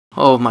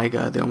Oh my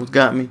god, they almost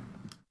got me.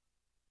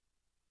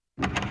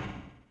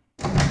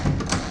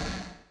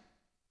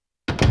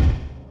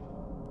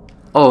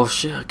 Oh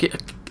shit, I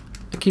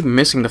keep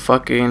missing the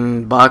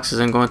fucking boxes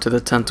and going to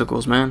the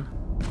tentacles, man.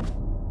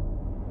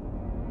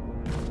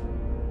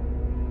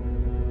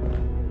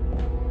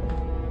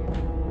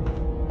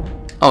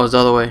 Oh, it's the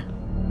other way.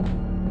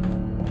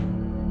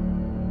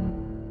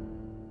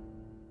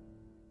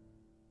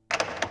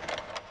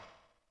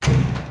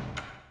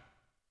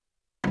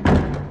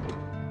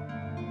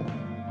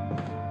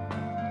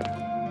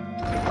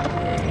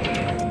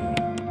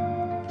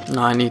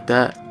 No, I need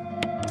that.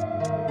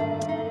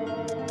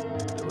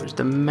 Where's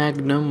the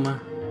magnum?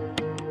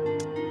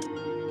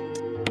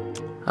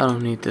 I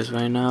don't need this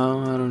right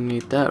now. I don't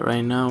need that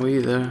right now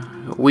either.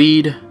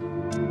 Weed.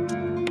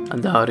 I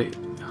doubt it.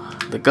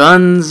 The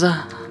guns.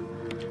 I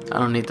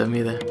don't need them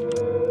either.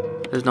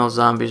 There's no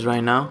zombies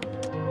right now.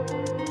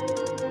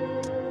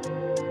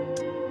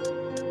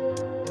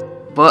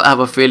 But I have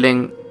a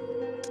feeling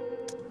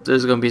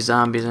there's gonna be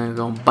zombies and they're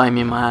gonna bite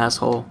me in my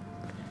asshole.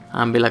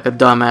 I'm be like a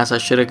dumbass. I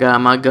should have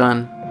got my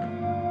gun.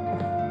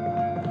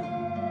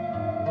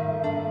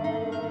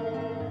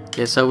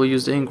 Guess I will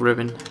use the ink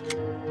ribbon.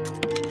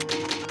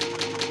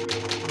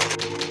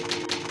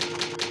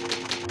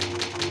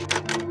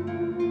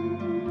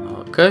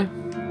 Okay.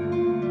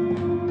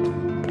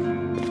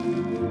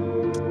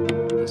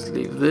 Let's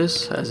leave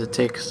this as it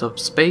takes up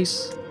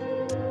space.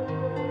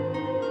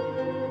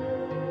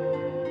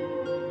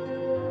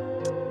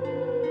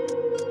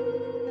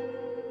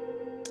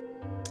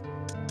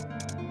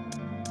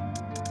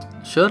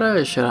 Should I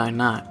or should I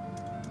not?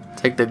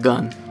 Take the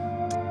gun.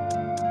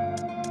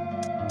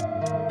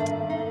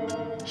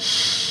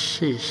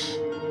 Sheesh.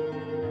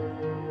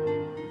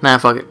 Nah,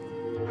 fuck it.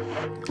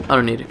 I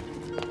don't need it.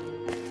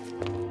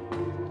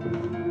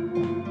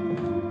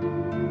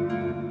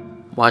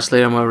 Watch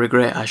later, I'm gonna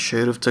regret. I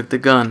should have took the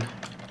gun.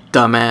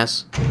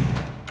 Dumbass.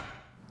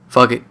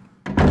 Fuck it.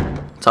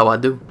 That's how I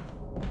do.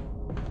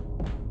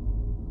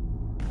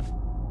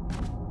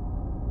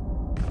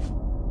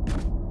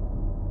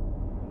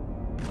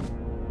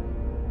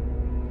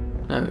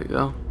 There we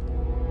go.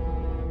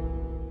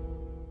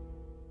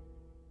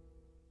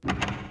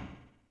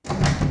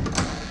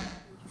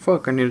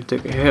 Fuck, I need to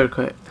take a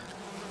haircut.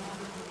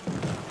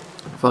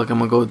 Fuck, I'm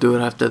gonna go do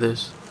it after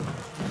this.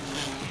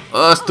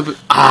 Oh, stupid.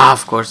 Ah,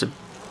 of course.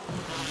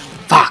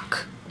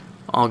 Fuck.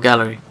 Oh,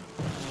 gallery.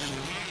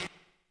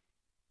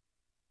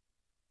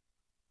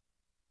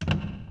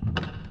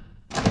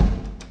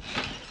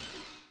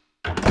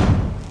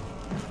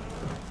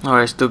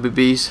 Alright, stupid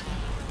bees.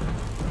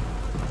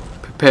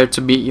 Prepare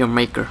to meet your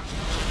maker.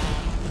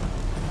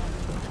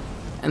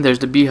 And there's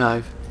the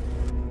beehive.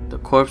 The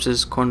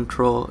corpse's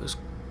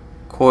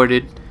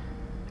corded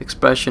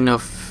expression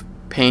of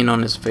pain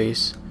on his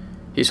face.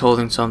 He's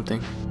holding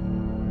something.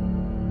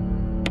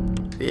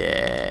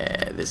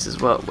 Yeah, this is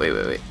what.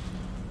 Wait.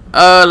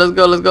 Let's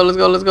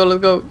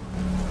go.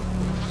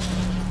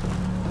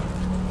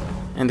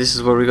 And this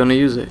is where we're gonna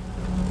use it.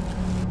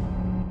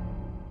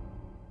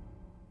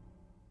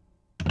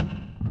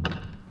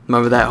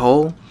 Remember that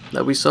hole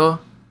that we saw?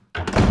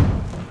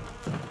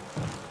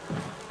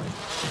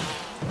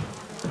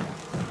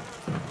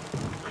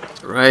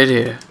 Right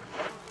here.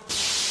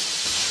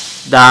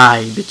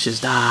 Die, bitches,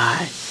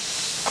 die.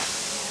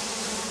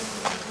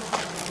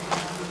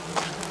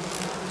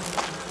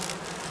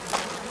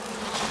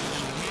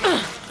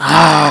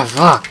 Ah,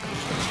 fuck.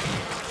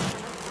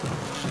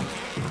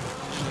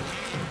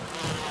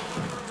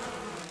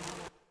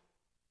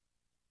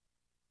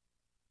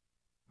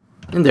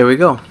 And there we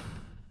go.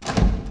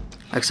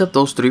 Except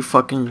those three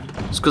fucking...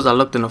 It's because I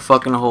looked in a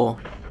fucking hole.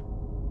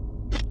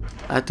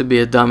 I had to be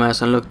a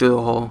dumbass and look through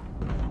the hole.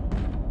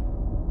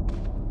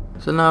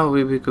 So now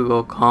we could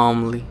go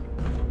calmly.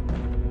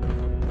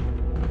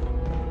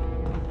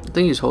 I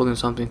think he's holding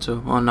something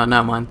too. Oh no,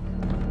 never mind.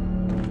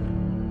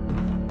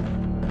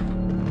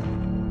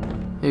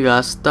 He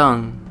got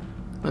stung.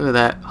 Look at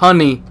that.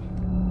 Honey.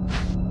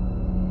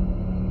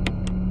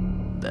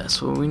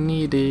 That's what we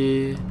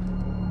needed.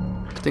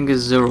 I think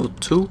it's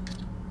 02.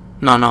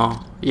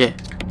 No. Yeah.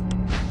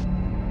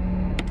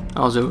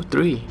 Oh,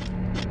 03.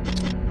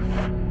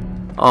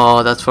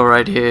 Oh, that's for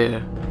right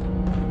here.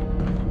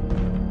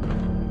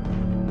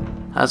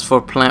 That's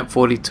for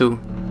Pt.22.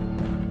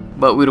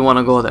 But we don't want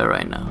to go there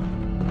right now.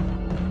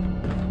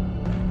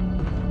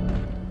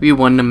 We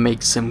want to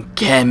make some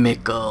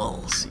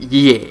chemicals.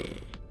 Yeah.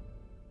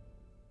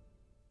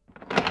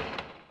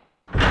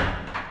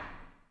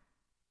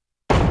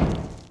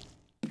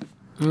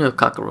 No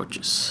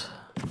cockroaches.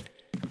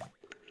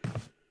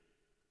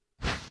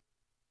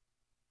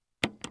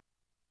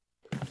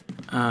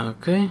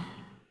 Okay.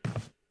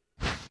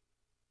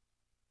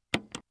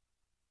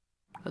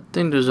 I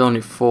think there's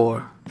only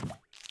 4.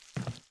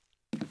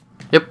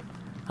 Yep.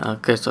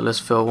 Okay, so let's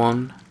fill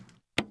one.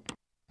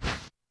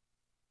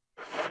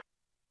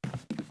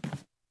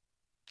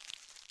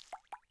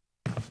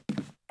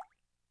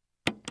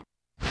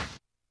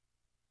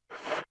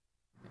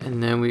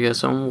 And then we get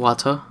some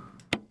water.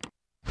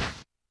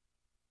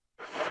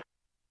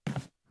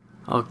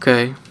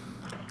 Okay,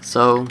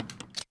 so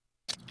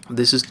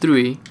this is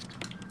 3.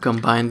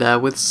 Combine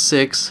that with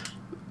 6.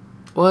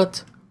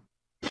 What?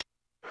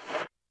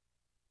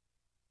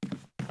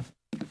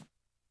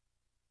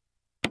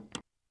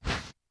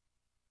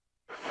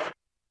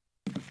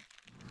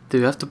 Do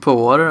you have to put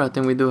water? I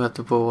think we do have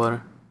to put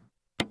water.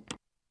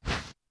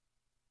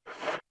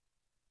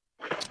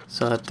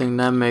 So I think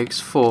that makes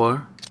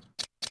 4.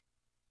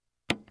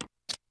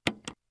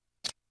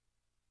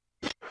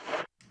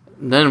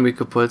 Then we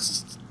could put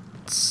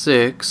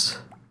 6.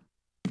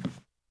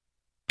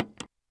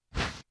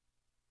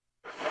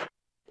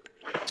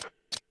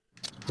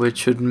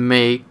 Which would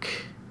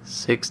make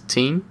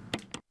 16.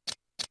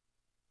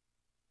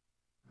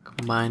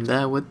 Combine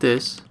that with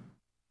this.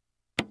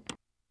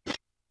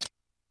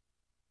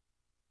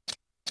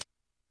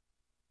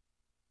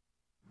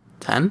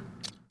 10.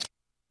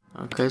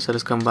 Okay, so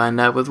let's combine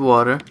that with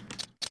water.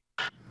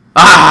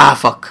 Ah,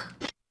 fuck.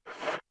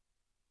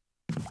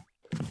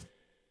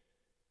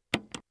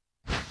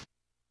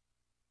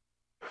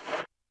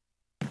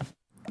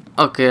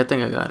 Okay, I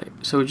think I got it.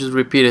 So we just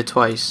repeat it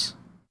twice.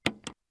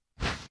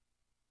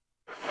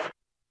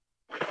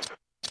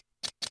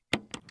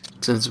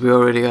 Since we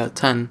already got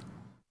 10.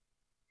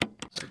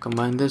 So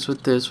combine this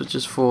with this, which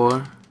is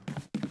 4.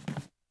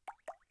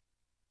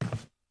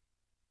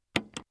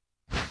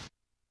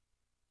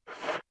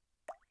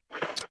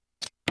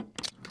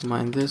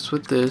 Combine this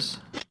with this.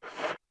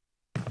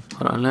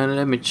 Hold on,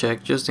 let me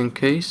check just in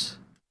case.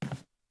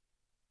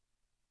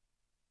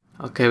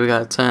 Okay, we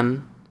got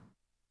 10.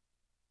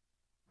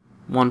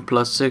 1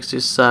 plus 6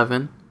 is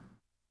 7.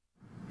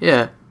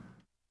 Yeah.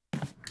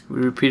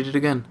 We repeat it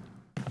again.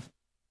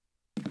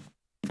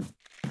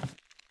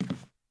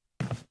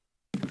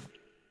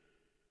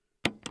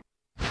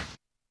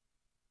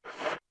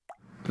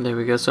 And there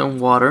we got some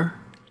water.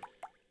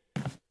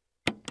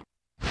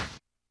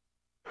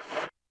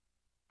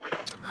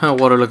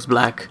 Water looks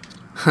black.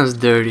 That's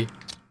dirty.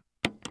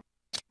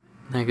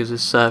 That gives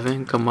us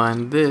 7.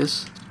 Combine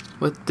this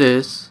with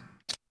this.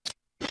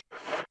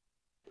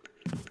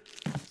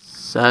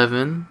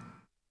 7.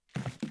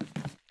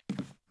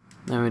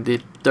 Then we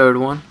did third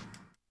one.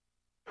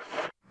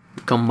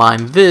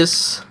 Combine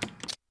this.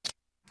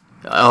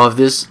 All of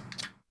this.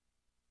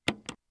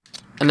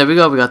 And there we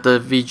go. We got the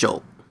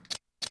V-Jolt.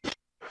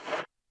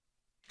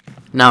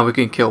 Now we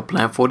can kill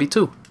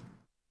Plant-22.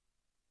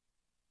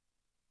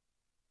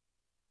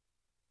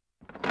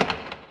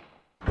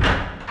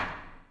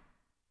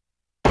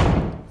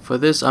 For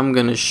this, I'm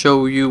gonna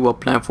show you what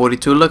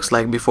Plant-22 looks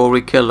like before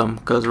we kill him.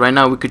 Because right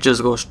now we could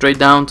just go straight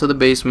down to the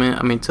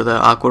basement, to the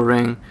aqua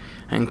ring,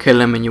 and kill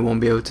him and you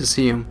won't be able to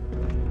see him.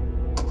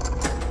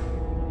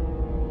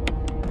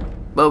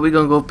 But we're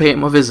gonna go pay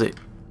him a visit.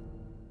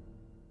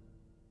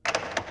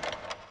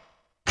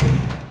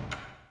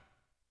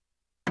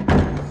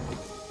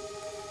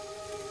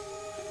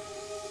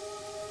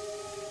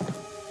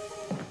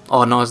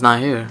 Oh no, it's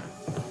not here.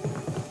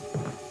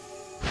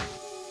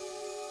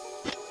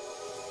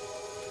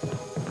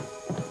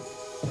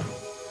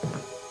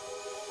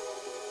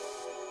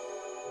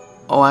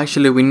 Oh,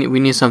 actually, we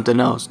need something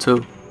else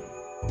too.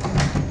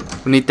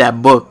 We need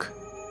that book.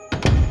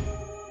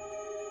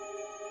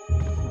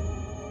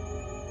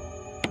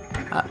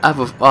 I have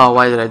a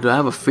why did I do? I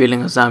have a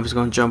feeling a zombie's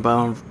gonna jump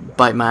out and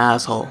bite my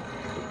asshole.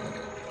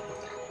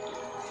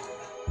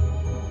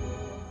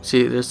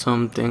 See, there's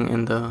something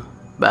in the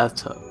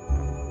bathtub.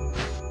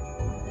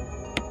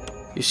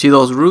 You see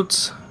those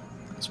roots?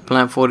 It's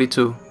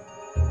Plant-22.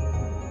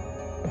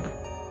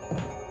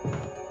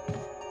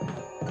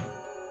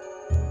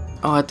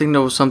 Oh, I think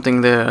there was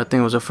something there. I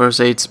think it was a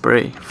first aid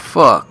spray.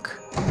 Fuck.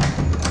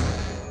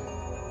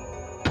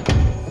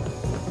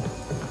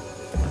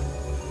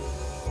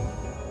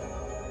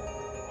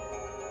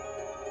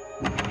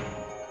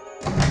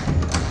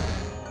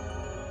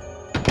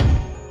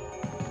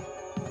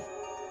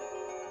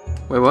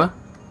 Wait, what?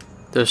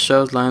 There's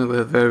shelves lined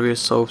with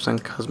various soaps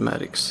and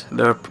cosmetics.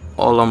 They're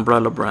all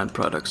Umbrella brand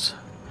products.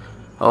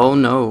 Oh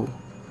no.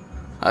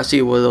 I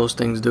see what those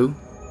things do.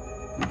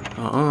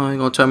 You're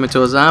gonna turn me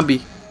into a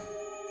zombie.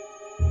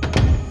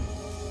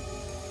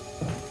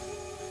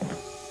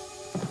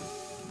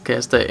 Okay,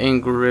 that's the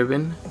ink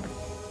ribbon.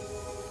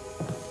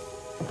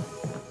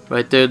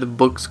 Right there the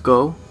books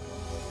go.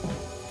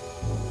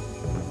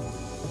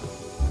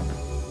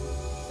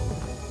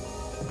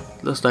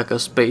 Looks like a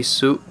space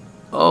suit.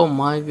 Oh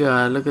my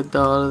god, look at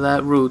all of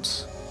that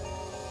roots.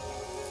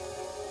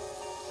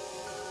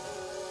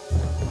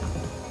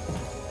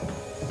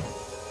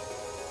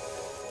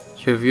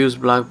 Your view is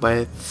blocked by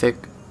a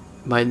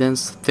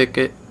dense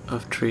thicket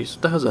of trees.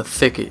 What the hell's a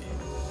thicket?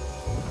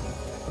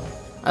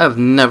 I have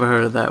never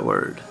heard of that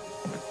word.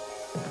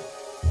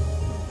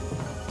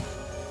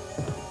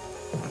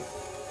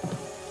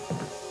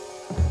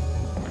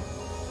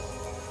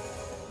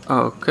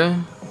 Okay.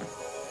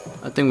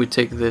 I think we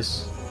take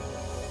this.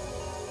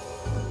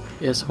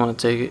 Yes, I want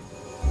to take it.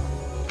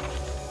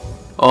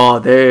 Oh,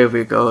 there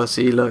we go.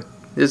 See, look.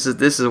 This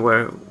is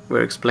where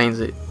it explains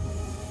it.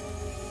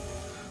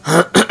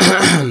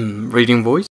 Reading voice.